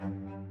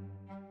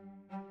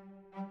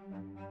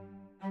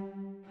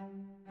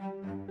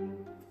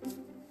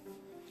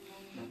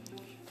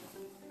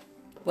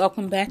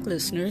Welcome back,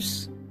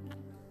 listeners.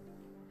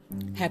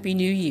 Happy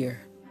New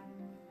Year.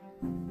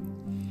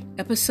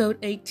 Episode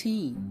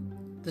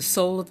 18, The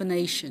Soul of a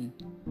Nation,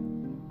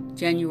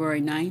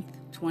 January 9th,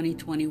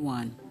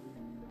 2021.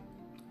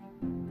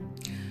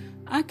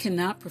 I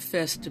cannot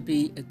profess to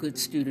be a good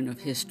student of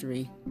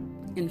history.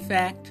 In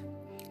fact,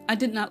 I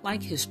did not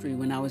like history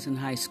when I was in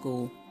high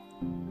school.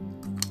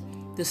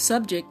 The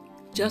subject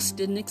just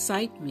didn't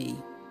excite me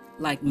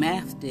like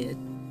math did.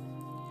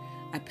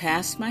 I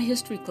passed my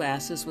history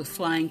classes with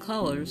flying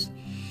colors,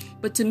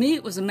 but to me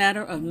it was a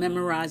matter of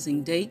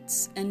memorizing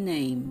dates and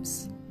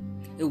names.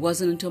 It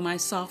wasn't until my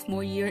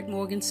sophomore year at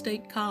Morgan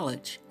State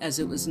College, as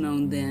it was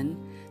known then,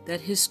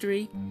 that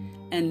history,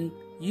 and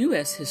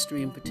U.S.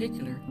 history in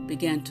particular,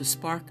 began to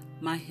spark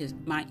my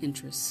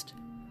interest.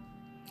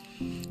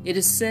 It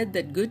is said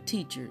that good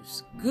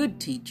teachers,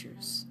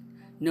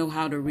 know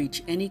how to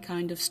reach any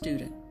kind of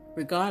student,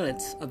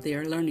 regardless of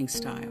their learning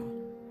style.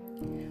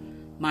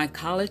 My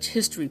college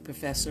history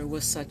professor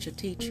was such a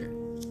teacher.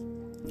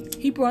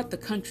 He brought the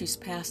country's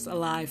past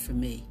alive for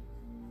me.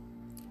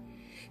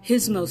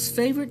 His most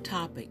favorite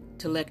topic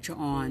to lecture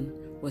on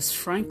was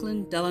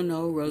Franklin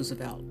Delano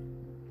Roosevelt.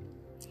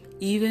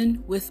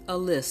 Even with a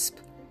lisp,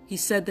 he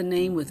said the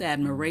name with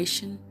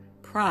admiration,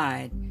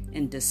 pride,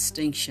 and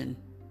distinction.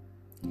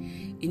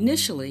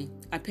 Initially,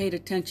 I paid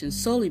attention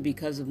solely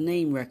because of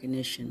name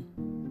recognition.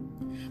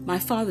 My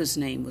father's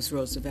name was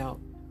Roosevelt.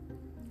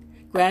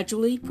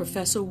 Gradually,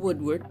 Professor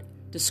Woodward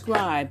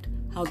described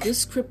how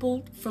this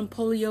crippled from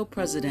polio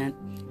president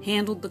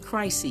handled the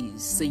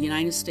crises the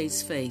United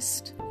States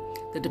faced,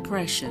 the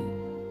Depression,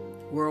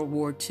 World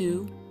War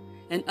II,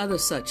 and other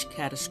such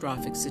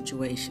catastrophic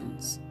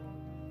situations.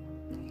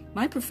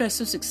 My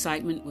professor's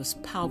excitement was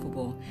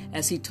palpable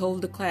as he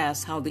told the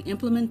class how the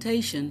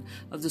implementation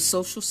of the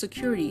Social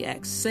Security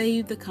Act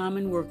saved the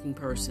common working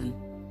person.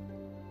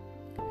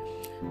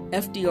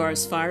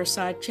 FDR's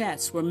fireside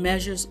chats were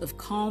measures of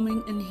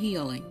calming and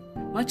healing,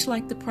 much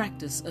like the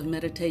practice of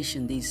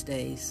meditation these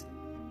days.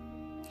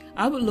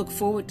 I would look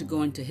forward to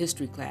going to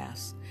history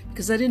class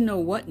because I didn't know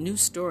what new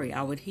story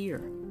I would hear.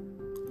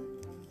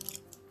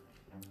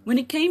 When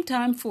it came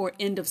time for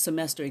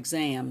end-of-semester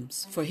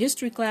exams, for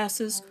history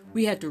classes,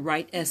 we had to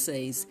write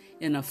essays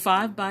in a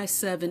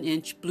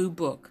 5x7-inch blue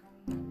book,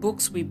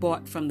 books we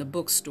bought from the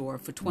bookstore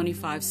for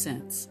 25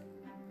 cents.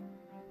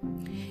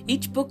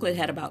 Each booklet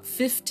had about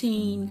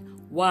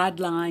 15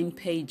 wide-line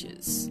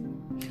pages.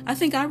 I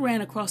think I ran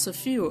across a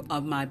few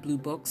of my blue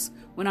books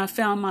when I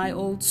found my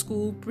old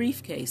school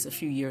briefcase a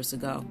few years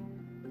ago.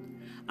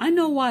 I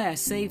know why I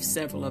saved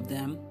several of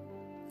them.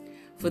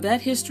 For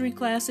that history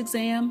class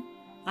exam,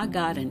 I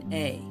got an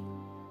A.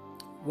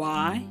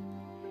 Why?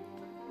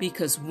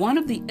 Because one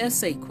of the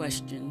essay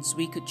questions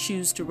we could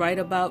choose to write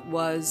about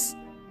was,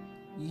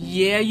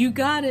 yeah, you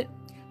got it,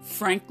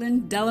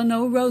 Franklin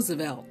Delano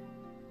Roosevelt.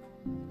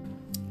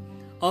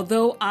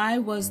 Although I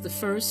was the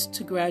first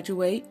to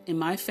graduate in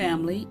my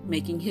family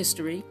making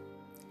history,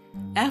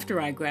 after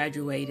I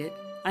graduated,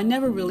 I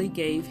never really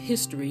gave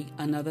history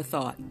another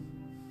thought.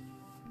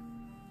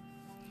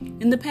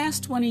 In the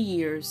past 20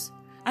 years,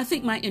 I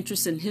think my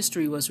interest in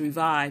history was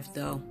revived,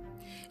 though.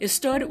 It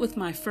started with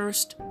my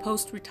first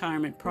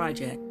post-retirement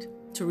project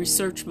to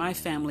research my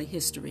family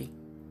history.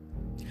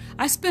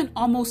 I spent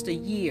almost a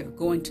year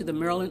going to the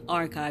Maryland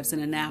Archives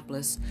in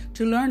Annapolis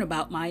to learn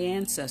about my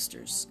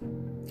ancestors.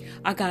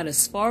 I got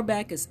as far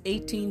back as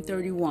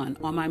 1831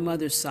 on my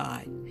mother's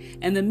side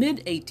and the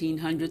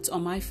mid-1800s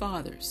on my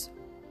father's.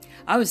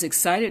 I was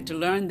excited to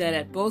learn that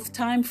at both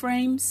time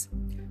frames,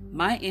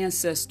 my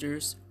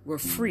ancestors were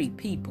free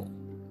people.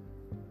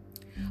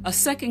 A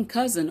second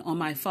cousin on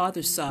my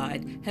father's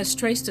side has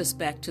traced us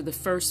back to the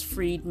first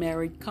freed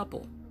married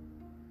couple,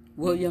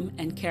 William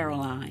and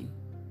Caroline.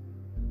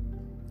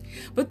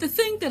 But the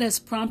thing that has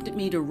prompted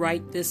me to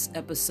write this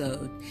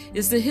episode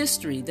is the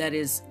history that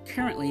is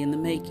currently in the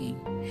making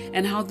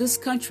and how this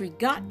country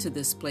got to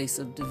this place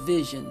of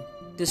division,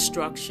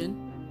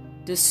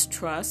 destruction,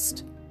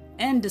 distrust,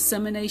 and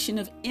dissemination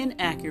of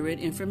inaccurate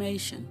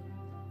information.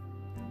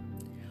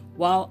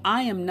 While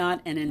I am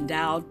not an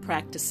endowed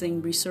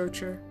practicing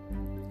researcher,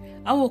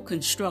 I will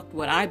construct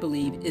what I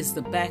believe is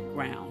the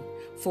background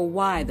for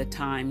why the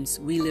times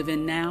we live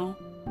in now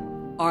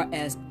are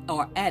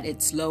at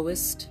its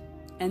lowest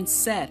and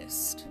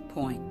saddest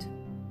point.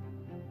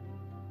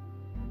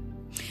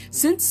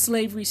 Since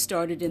slavery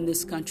started in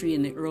this country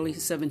in the early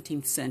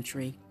 17th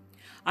century,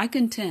 I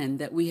contend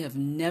that we have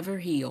never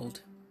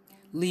healed,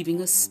 leaving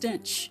a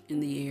stench in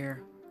the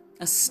air,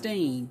 a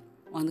stain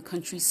on the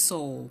country's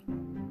soul.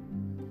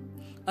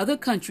 Other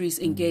countries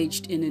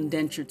engaged in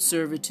indentured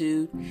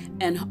servitude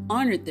and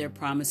honored their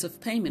promise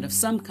of payment of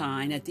some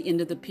kind at the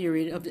end of the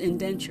period of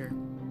indenture.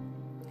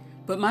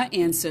 But my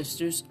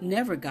ancestors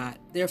never got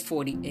their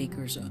 40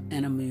 acres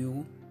and a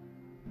mule.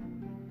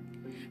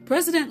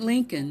 President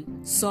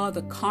Lincoln saw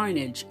the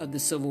carnage of the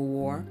Civil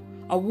War,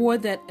 a war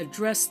that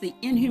addressed the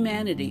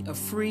inhumanity of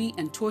free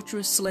and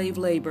torturous slave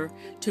labor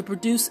to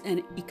produce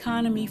an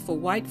economy for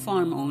white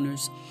farm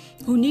owners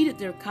who needed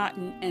their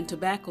cotton and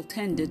tobacco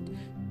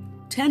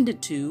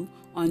tended to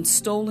on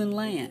stolen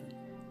land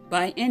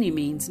by any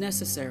means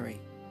necessary.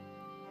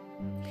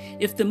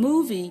 If the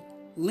movie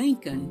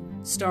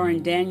Lincoln,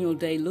 starring Daniel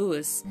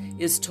Day-Lewis,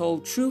 is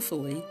told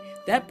truthfully,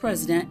 that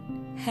president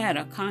had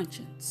a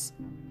conscience,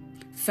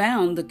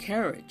 found the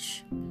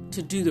courage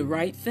to do the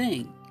right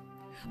thing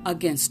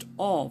against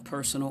all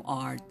personal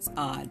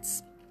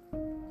odds.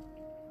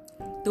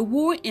 The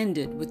war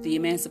ended with the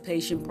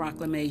Emancipation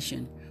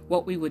Proclamation,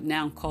 what we would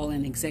now call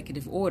an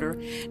executive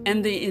order,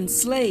 and the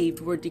enslaved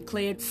were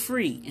declared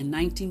free in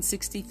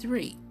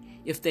 1963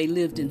 if they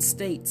lived in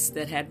states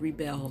that had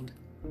rebelled.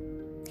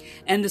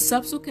 And the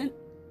subsequent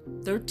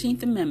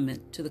 13th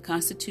Amendment to the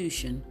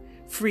Constitution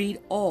freed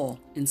all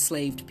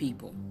enslaved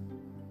people.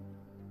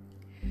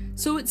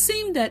 So it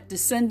seemed that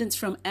descendants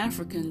from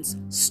Africans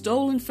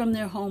stolen from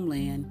their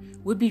homeland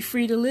would be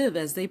free to live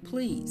as they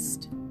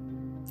pleased.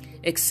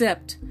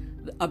 Except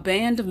a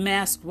band of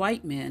masked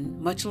white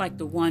men, much like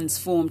the ones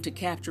formed to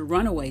capture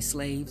runaway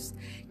slaves,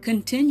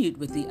 continued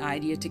with the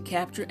idea to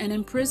capture and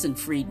imprison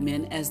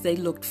freedmen as they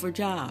looked for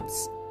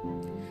jobs.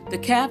 The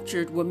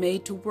captured were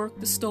made to work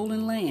the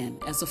stolen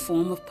land as a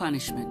form of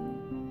punishment.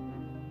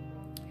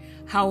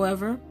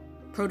 However,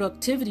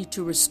 productivity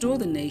to restore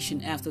the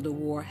nation after the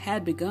war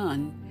had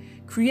begun,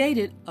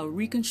 created a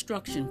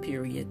Reconstruction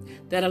period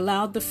that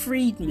allowed the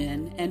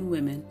freedmen and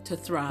women to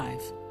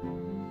thrive.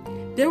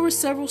 There were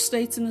several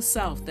states in the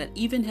South that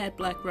even had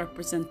black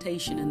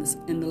representation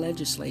in the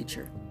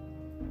legislature.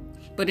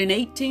 But in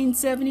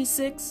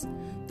 1876,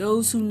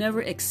 those who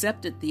never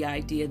accepted the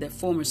idea that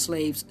former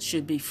slaves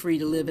should be free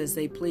to live as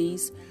they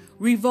please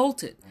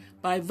revolted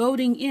by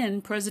voting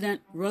in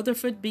President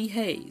Rutherford B.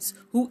 Hayes,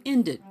 who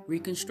ended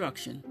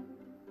Reconstruction.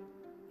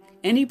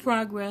 Any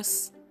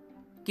progress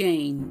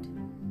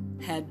gained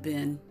had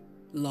been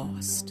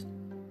lost.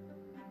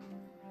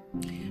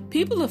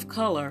 People of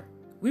color,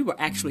 we were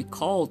actually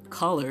called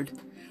colored,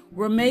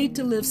 were made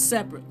to live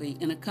separately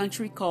in a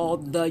country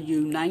called the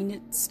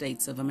United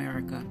States of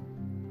America.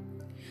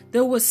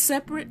 There was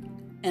separate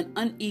and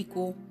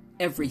unequal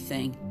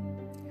everything.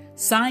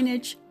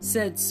 Signage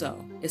said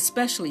so,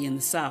 especially in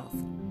the South.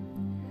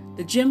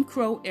 The Jim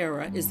Crow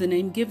era is the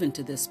name given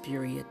to this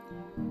period.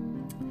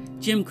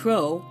 Jim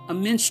Crow, a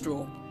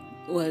minstrel,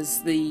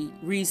 was the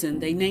reason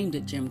they named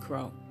it Jim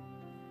Crow.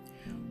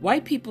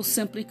 White people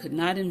simply could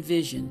not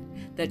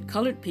envision that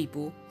colored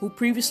people who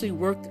previously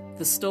worked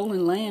the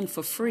stolen land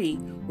for free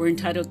were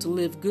entitled to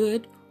live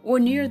good or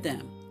near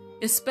them,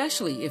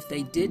 especially if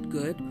they did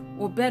good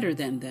or better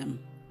than them.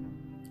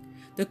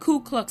 The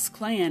Ku Klux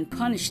Klan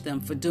punished them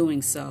for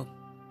doing so.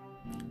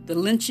 The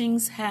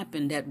lynchings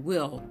happened at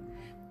will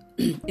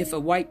if a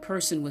white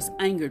person was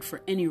angered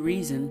for any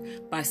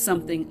reason by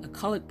something a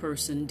colored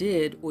person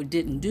did or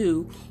didn't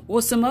do,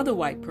 or some other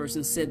white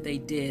person said they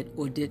did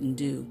or didn't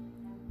do.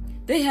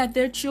 They had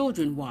their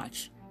children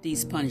watch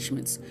these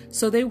punishments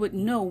so they would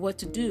know what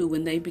to do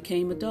when they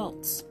became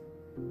adults.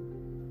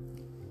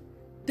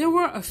 There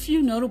were a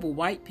few notable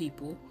white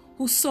people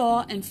who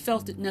saw and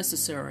felt it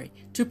necessary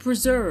to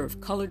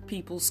preserve colored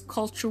people's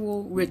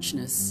cultural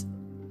richness.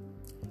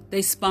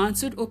 They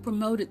sponsored or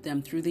promoted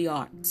them through the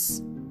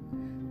arts.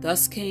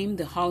 Thus came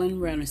the Harlem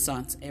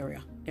Renaissance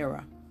era.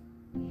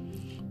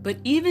 But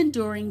even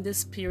during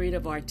this period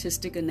of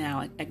artistic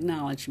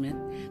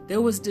acknowledgement,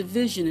 there was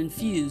division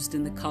infused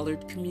in the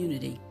colored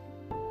community.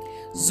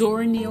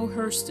 Zora Neale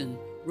Hurston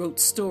wrote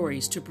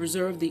stories to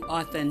preserve the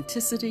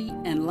authenticity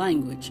and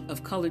language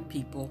of colored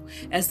people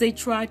as they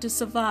tried to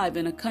survive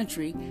in a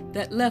country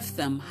that left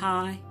them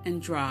high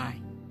and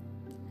dry.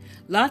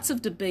 Lots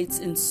of debates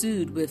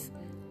ensued with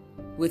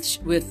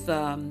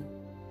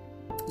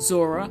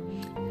Zora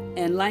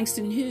and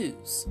Langston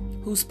Hughes,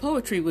 whose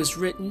poetry was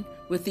written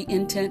with the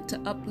intent to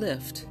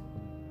uplift.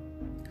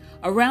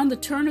 Around the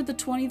turn of the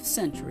 20th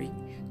century,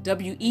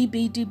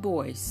 W.E.B. Du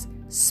Bois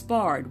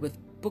sparred with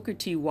Booker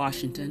T.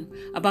 Washington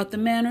about the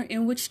manner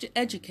in which to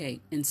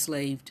educate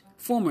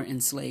former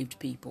enslaved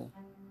people.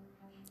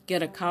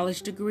 Get a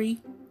college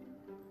degree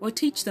or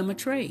teach them a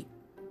trade.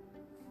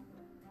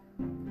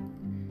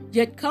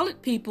 Yet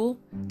colored people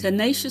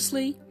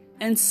tenaciously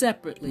and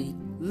separately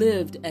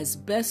lived as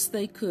best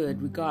they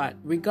could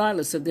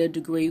regardless of their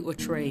degree or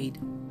trade.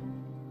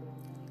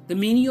 The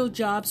menial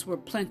jobs were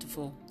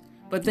plentiful,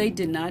 but they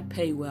did not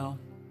pay well.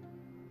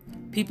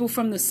 People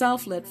from the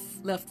South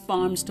left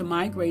farms to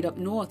migrate up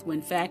north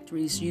when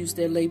factories used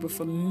their labor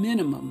for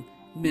minimum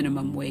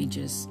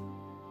wages.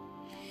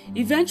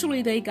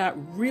 Eventually, they got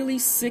really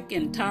sick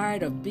and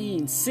tired of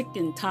being sick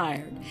and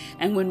tired,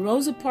 and when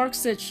Rosa Parks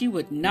said she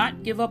would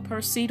not give up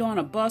her seat on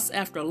a bus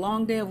after a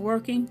long day of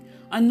working,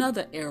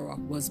 another era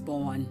was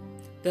born,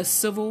 the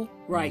Civil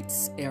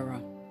Rights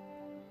era.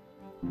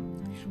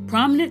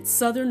 Prominent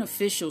Southern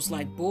officials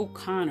like Bull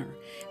Connor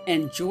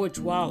and George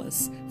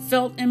Wallace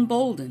felt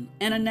emboldened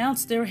and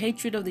announced their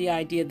hatred of the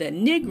idea that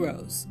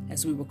Negroes,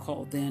 as we were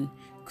called then,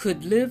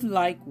 could live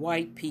like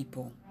white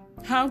people.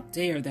 How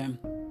dare them?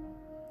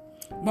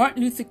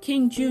 Martin Luther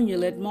King Jr.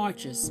 led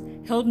marches,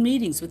 held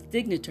meetings with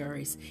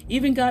dignitaries,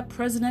 even got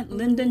President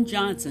Lyndon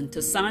Johnson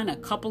to sign a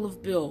couple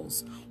of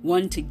bills,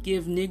 one to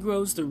give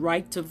Negroes the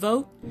right to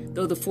vote,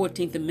 though the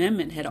 14th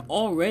Amendment had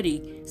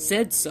already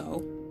said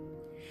so,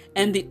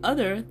 and the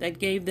other that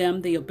gave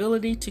them the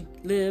ability to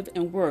live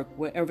and work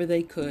wherever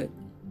they could.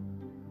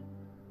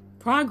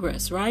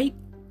 Progress, right?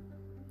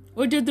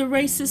 Or did the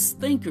racist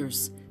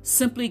thinkers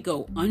simply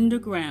go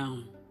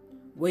underground,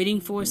 waiting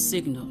for a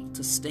signal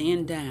to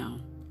stand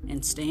down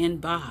and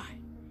stand by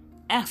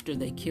after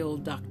they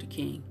killed Dr.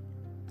 King?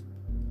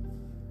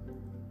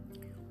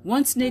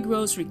 Once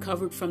Negroes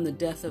recovered from the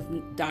death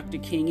of Dr.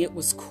 King, it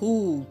was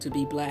cool to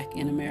be black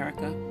in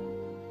America.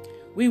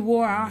 We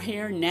wore our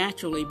hair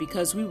naturally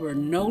because we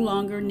no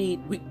longer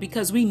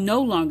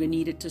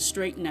needed to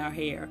straighten our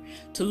hair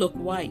to look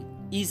white,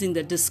 easing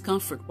the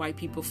discomfort white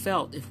people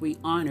felt if we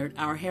honored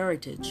our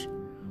heritage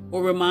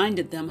or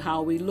reminded them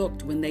how we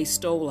looked when they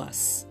stole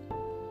us.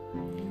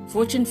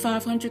 Fortune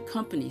 500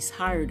 companies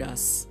hired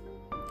us.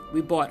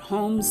 We bought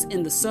homes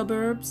in the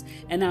suburbs,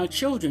 and our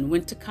children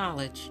went to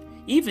college,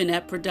 even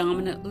at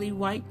predominantly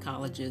white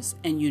colleges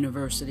and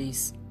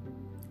universities.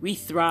 We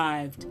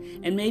thrived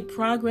and made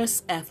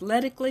progress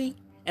athletically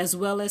as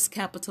well as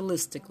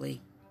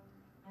capitalistically.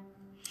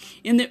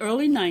 In the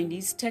early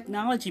 90s,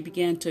 technology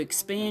began to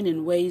expand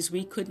in ways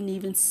we couldn't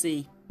even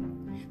see.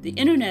 The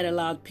internet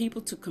allowed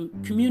people to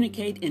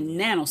communicate in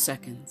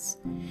nanoseconds.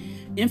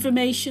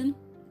 Information,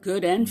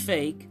 good and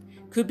fake,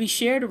 could be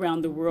shared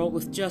around the world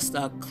with just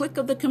a click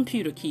of the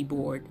computer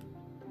keyboard.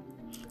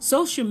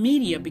 Social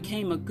media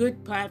became a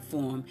good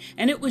platform,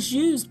 and it was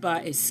used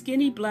by a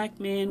skinny black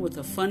man with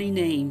a funny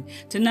name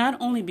to not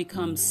only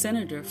become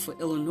senator for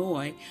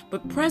Illinois,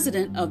 but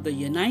president of the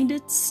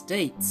United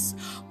States.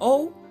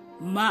 Oh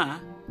my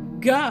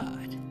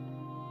God!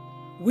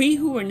 We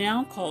who are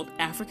now called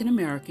African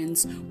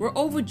Americans were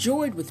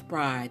overjoyed with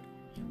pride.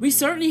 We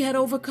certainly had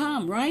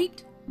overcome,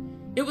 right?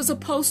 It was a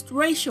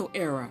post-racial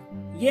era,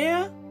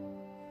 yeah?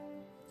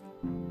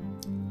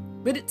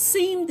 But it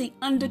seemed the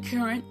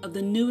undercurrent of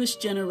the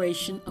newest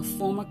generation of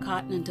former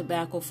cotton and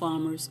tobacco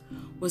farmers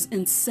was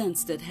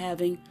incensed at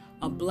having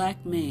a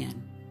black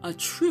man, a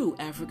true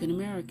African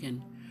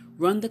American,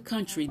 run the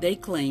country they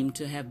claimed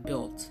to have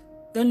built.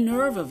 The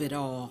nerve of it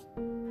all.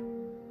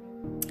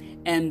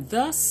 And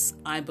thus,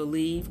 I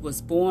believe,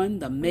 was born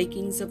the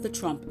makings of the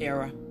Trump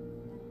era.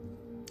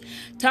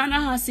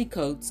 Ta-Nehisi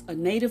Coates, a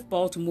native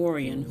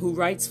Baltimorean who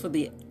writes for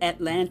the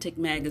Atlantic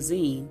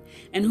magazine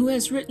and who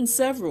has written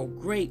several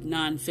great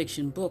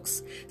nonfiction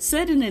books,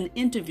 said in an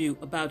interview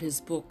about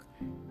his book,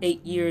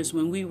 8 Years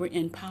When We Were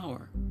in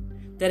Power,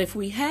 that if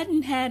we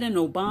hadn't had an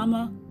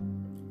Obama,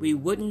 we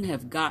wouldn't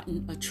have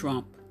gotten a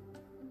Trump.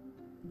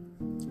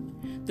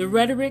 The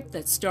rhetoric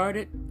that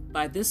started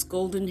by this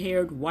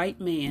golden-haired white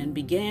man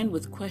began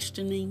with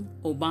questioning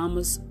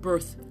Obama's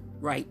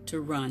birthright to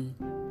run.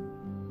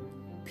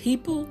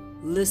 People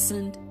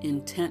listened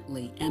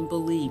intently and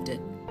believed it.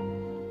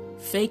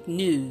 Fake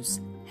news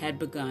had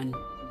begun.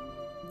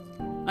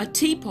 A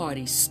tea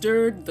party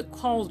stirred the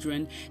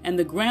cauldron, and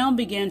the ground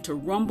began to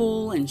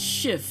rumble and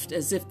shift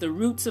as if the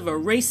roots of a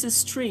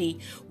racist tree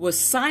was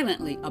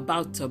silently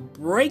about to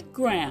break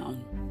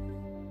ground.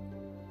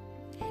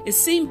 It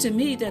seemed to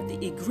me that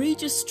the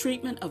egregious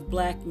treatment of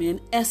black men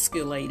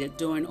escalated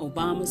during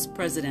Obama's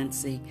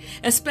presidency,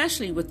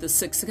 especially with the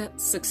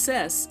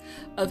success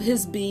of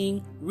his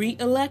being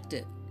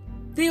re-elected.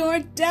 The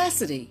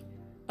audacity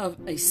of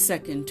a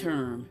second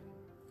term.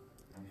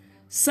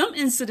 Some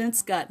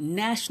incidents got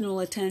national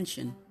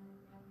attention.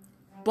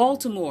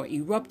 Baltimore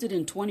erupted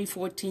in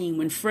 2014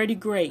 when Freddie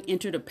Gray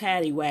entered a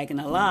paddy wagon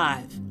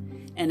alive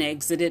and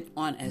exited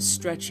on a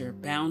stretcher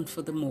bound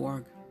for the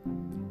morgue.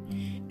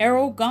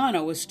 Errol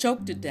Garner was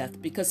choked to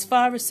death because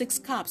 5 or 6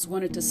 cops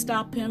wanted to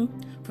stop him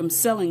from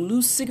selling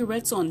loose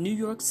cigarettes on New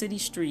York City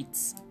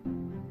streets.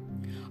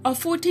 A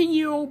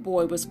 14-year-old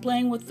boy was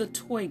playing with a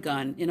toy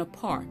gun in a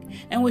park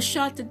and was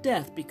shot to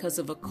death because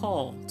of a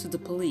call to the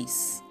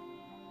police.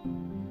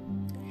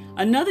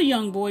 Another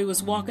young boy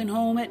was walking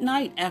home at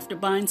night after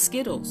buying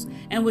Skittles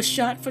and was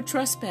shot for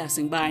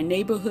trespassing by a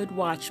neighborhood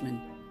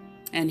watchman,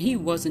 and he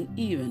wasn't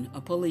even a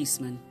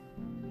policeman.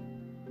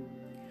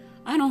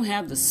 I don't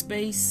have the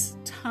space,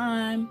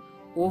 time,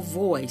 or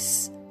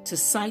voice to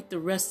cite the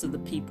rest of the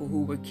people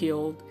who were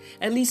killed,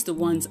 at least the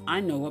ones I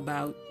know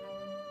about.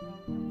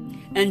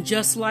 And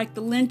just like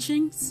the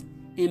lynchings,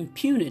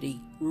 impunity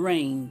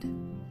reigned.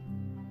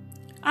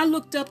 I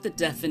looked up the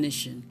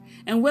definition,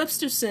 and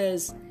Webster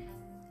says,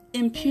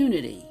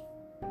 impunity,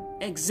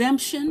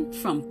 exemption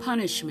from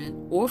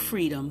punishment or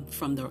freedom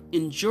from the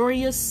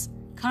injurious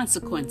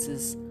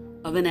consequences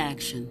of an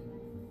action.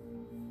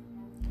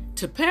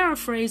 To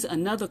paraphrase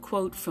another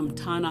quote from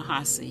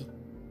Ta-Nehisi,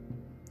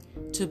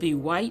 to be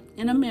white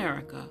in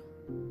America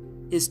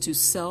is to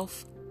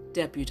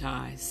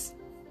self-deputize.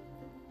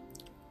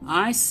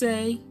 I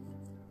say,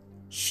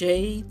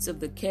 shades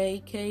of the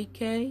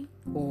KKK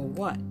or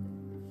what?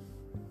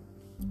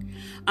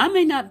 I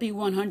may not be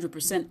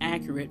 100%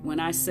 accurate when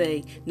I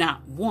say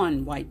not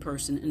one white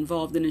person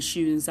involved in the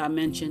shootings I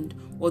mentioned,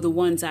 or the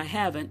ones I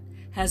haven't,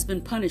 has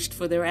been punished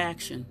for their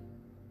action.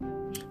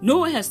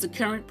 Nor has the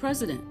current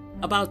president,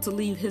 about to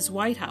leave his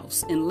White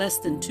House in less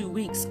than 2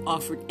 weeks,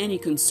 offered any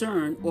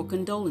concern or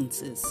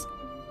condolences.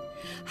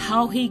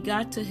 How he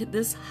got to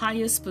this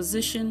highest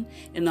position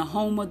in the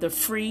home of the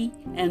free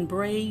and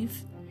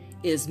brave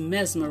is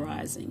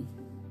mesmerizing.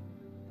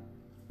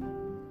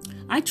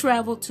 I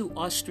traveled to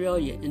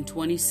Australia in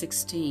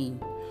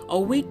 2016, a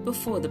week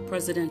before the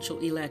presidential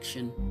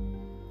election.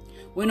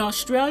 When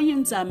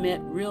Australians I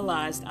met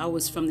realized I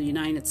was from the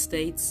United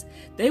States,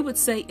 they would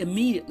say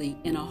immediately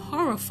in a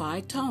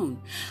horrified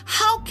tone,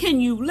 "How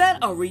can you let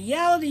a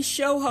reality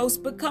show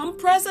host become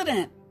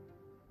president?"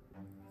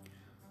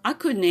 I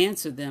couldn't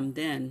answer them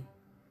then,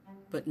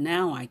 but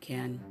now I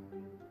can.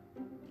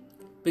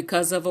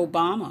 Because of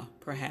Obama,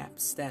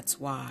 perhaps that's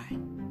why.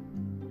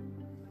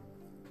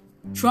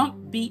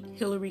 Trump beat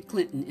Hillary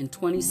Clinton in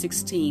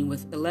 2016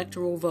 with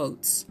electoral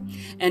votes,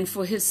 and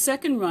for his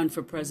second run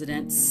for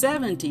president,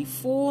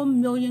 74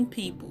 million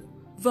people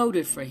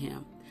voted for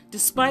him,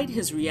 despite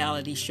his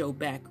reality show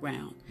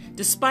background,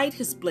 despite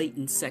his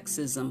blatant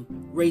sexism,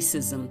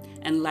 racism,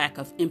 and lack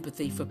of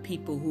empathy for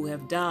people who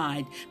have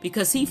died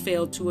because he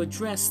failed to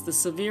address the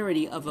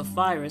severity of a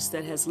virus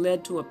that has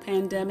led to a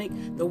pandemic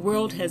the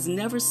world has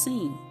never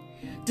seen.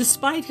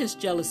 Despite his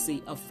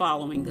jealousy of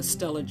following the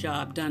stellar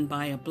job done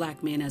by a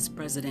black man as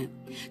president,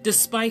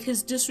 despite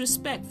his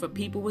disrespect for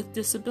people with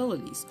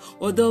disabilities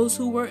or those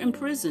who were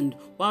imprisoned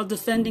while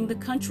defending the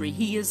country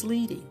he is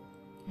leading,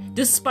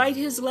 despite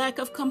his lack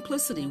of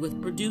complicity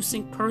with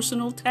producing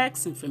personal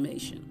tax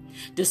information,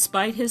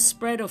 despite his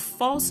spread of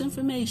false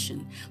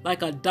information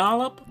like a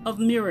dollop of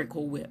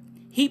Miracle Whip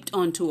heaped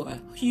onto a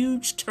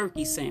huge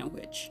turkey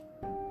sandwich.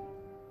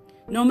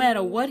 No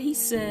matter what he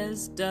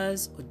says,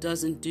 does, or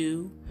doesn't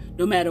do,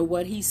 no matter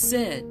what he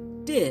said,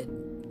 did,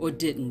 or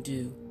didn't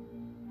do,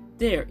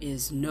 there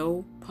is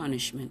no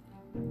punishment.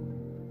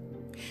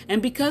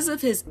 And because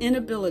of his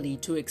inability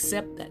to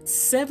accept that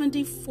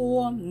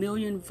 74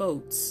 million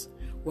votes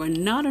were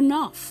not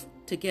enough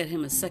to get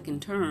him a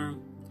second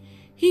term,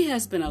 he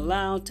has been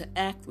allowed to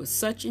act with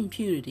such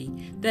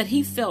impunity that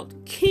he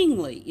felt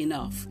kingly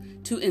enough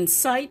to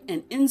incite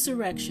an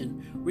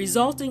insurrection,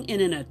 resulting in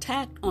an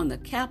attack on the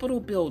Capitol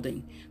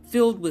building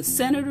filled with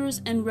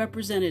senators and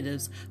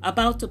representatives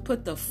about to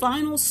put the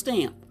final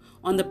stamp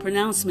on the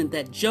pronouncement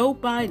that Joe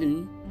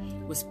Biden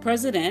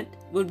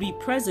would be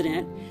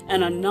president,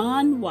 and a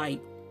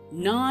non-white,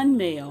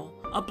 non-male,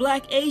 a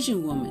black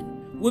Asian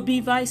woman would be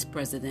vice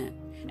president,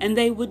 and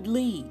they would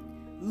lead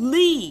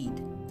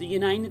the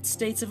United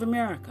States of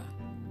America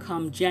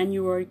come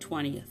January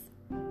 20th.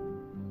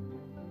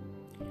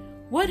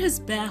 What has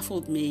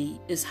baffled me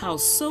is how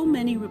so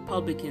many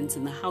Republicans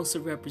in the House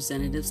of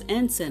Representatives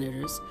and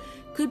Senators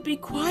could be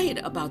quiet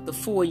about the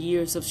 4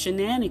 years of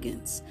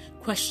shenanigans,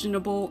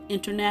 questionable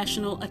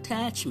international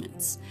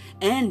attachments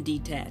and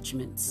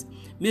detachments,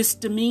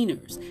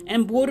 misdemeanors,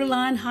 and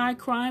borderline high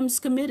crimes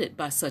committed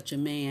by such a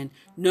man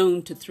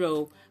known to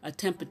throw a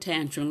temper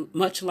tantrum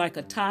much like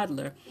a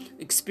toddler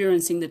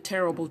experiencing the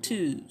terrible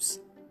twos.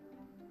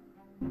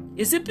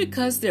 Is it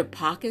because their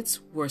pockets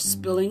were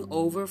spilling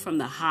over from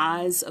the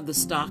highs of the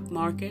stock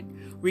market,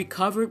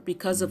 recovered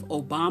because of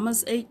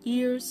Obama's 8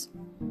 years?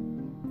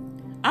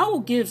 I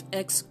will give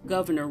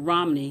ex-Governor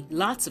Romney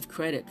lots of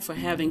credit for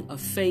having a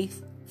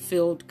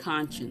faith-filled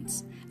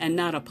conscience and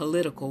not a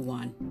political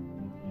one.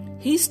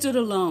 He stood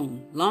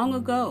alone long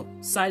ago,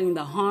 citing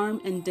the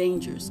harm and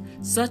dangers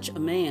such a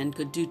man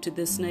could do to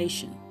this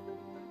nation.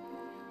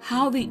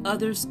 How the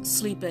others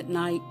sleep at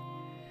night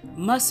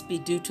must be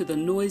due to the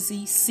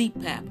noisy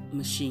CPAP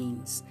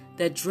machines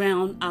that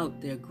drown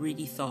out their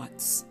greedy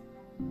thoughts.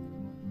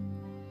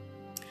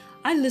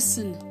 I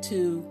listened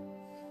to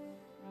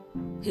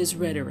his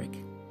rhetoric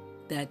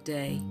that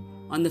day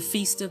on the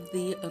Feast of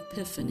the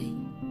Epiphany,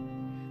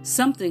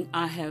 something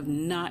I have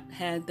not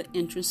had the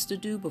interest to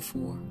do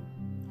before,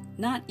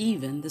 not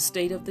even the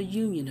State of the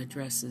Union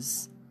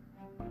addresses.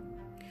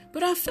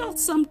 But I felt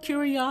some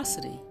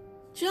curiosity,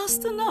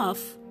 just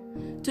enough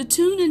to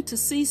tune into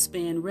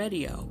C-SPAN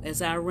radio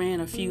as I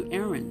ran a few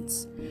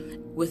errands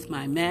with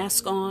my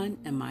mask on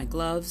and my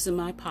gloves in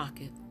my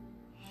pocket,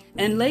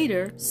 and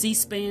later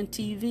C-SPAN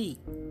TV,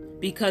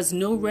 because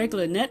no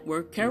regular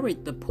network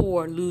carried the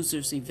Poor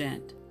Losers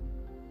event.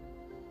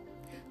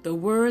 The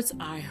words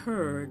I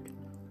heard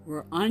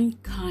were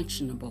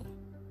unconscionable,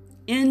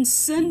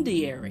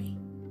 incendiary.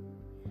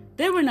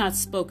 They were not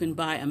spoken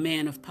by a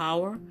man of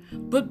power,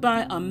 but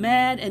by a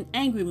mad and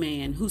angry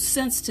man who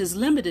sensed his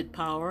limited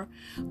power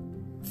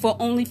for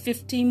only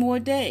 15 more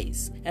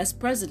days as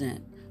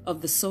president of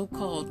the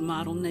so-called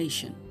model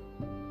nation.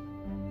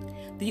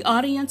 The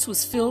audience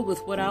was filled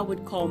with what I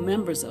would call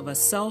members of a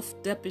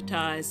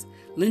self-deputized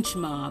lynch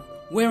mob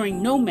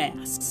wearing no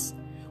masks,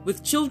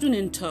 with children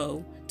in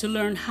tow to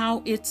learn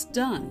how it's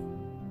done.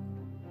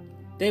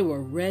 They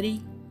were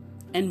ready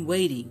and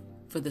waiting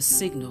for the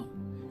signal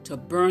to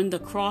burn the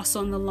cross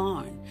on the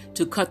lawn,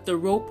 to cut the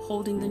rope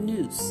holding the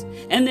noose.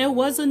 And there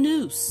was a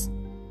noose.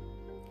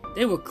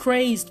 They were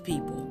crazed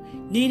people,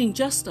 needing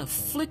just a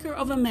flicker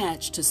of a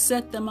match to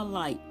set them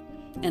alight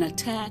and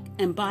attack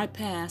and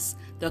bypass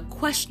the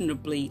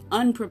questionably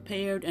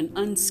unprepared and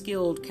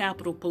unskilled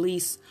Capitol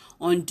Police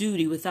on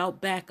duty without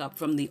backup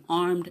from the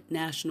armed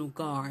National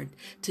Guard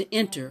to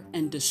enter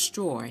and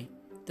destroy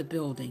the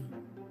building.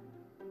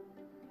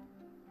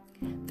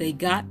 They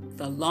got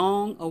the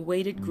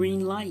long-awaited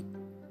green light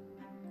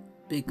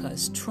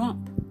because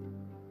Trump,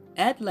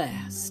 at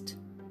last,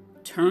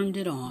 turned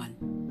it on.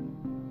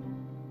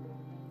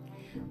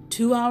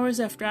 2 hours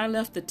after I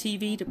left the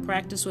TV to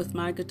practice with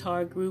my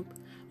guitar group,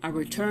 I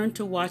returned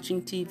to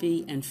watching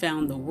TV and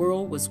found the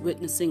world was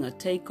witnessing a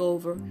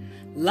takeover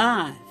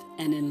live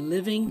and in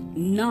living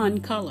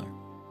non-color.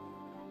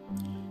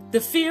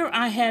 The fear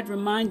I had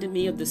reminded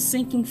me of the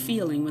sinking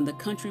feeling when the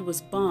country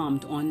was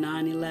bombed on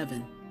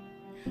 9/11.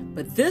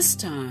 But this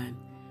time,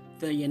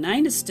 the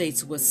United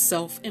States was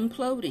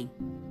self-imploding.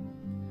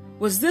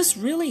 Was this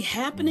really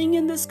happening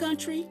in this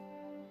country?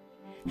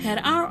 Had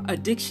our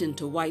addiction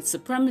to white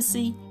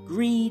supremacy,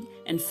 greed,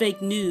 and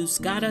fake news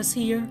got us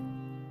here?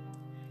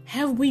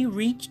 Have we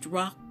reached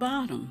rock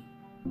bottom?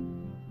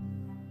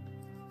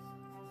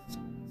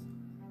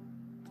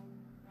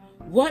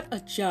 What a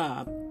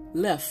job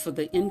left for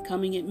the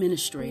incoming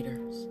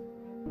administrations.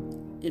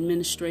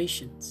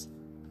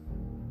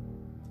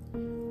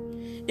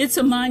 It's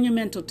a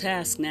monumental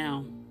task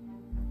now.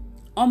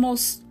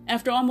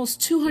 After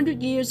almost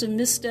 200 years of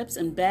missteps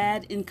and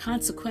bad,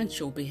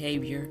 inconsequential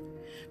behavior,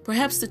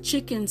 perhaps the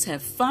chickens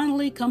have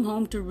finally come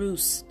home to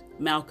roost,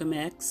 Malcolm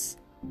X.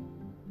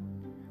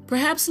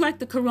 Perhaps like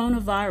the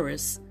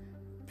coronavirus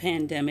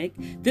pandemic,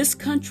 this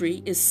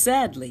country is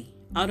sadly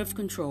out of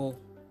control.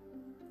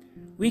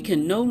 We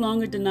can no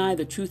longer deny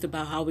the truth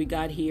about how we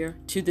got here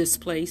to this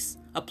place,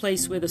 a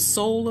place where the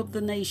soul of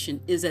the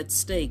nation is at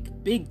stake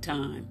big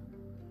time.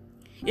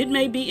 It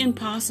may be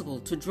impossible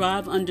to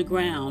drive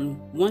underground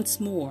once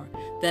more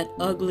that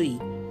ugly,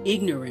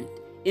 ignorant,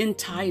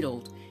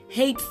 entitled,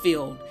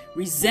 hate-filled,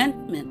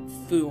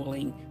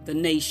 resentment-fueling the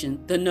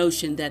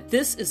notion that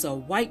this is a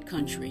white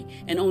country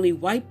and only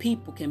white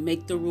people can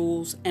make the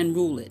rules and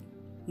rule it,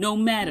 no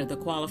matter the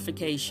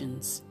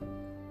qualifications.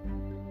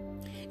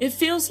 It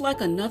feels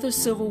like another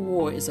civil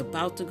war is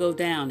about to go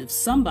down if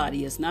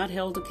somebody is not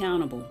held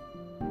accountable.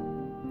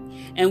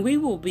 And we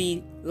will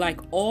be like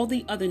all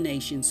the other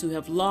nations who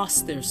have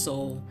lost their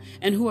soul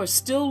and who are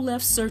still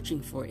left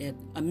searching for it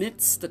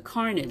amidst the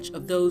carnage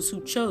of those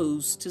who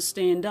chose to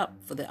stand up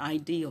for the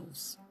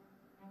ideals.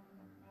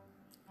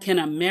 Can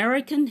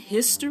American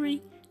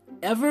history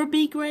ever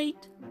be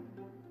great?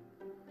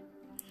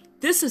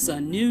 This is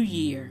a new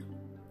year,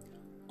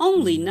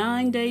 only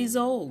 9 days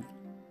old,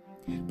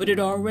 but it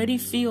already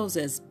feels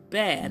as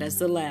bad as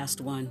the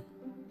last one.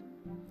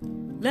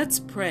 Let's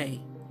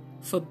pray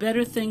for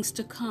better things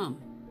to come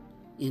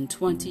in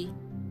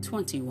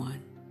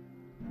 2021.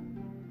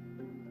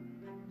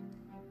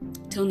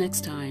 Till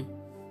next time.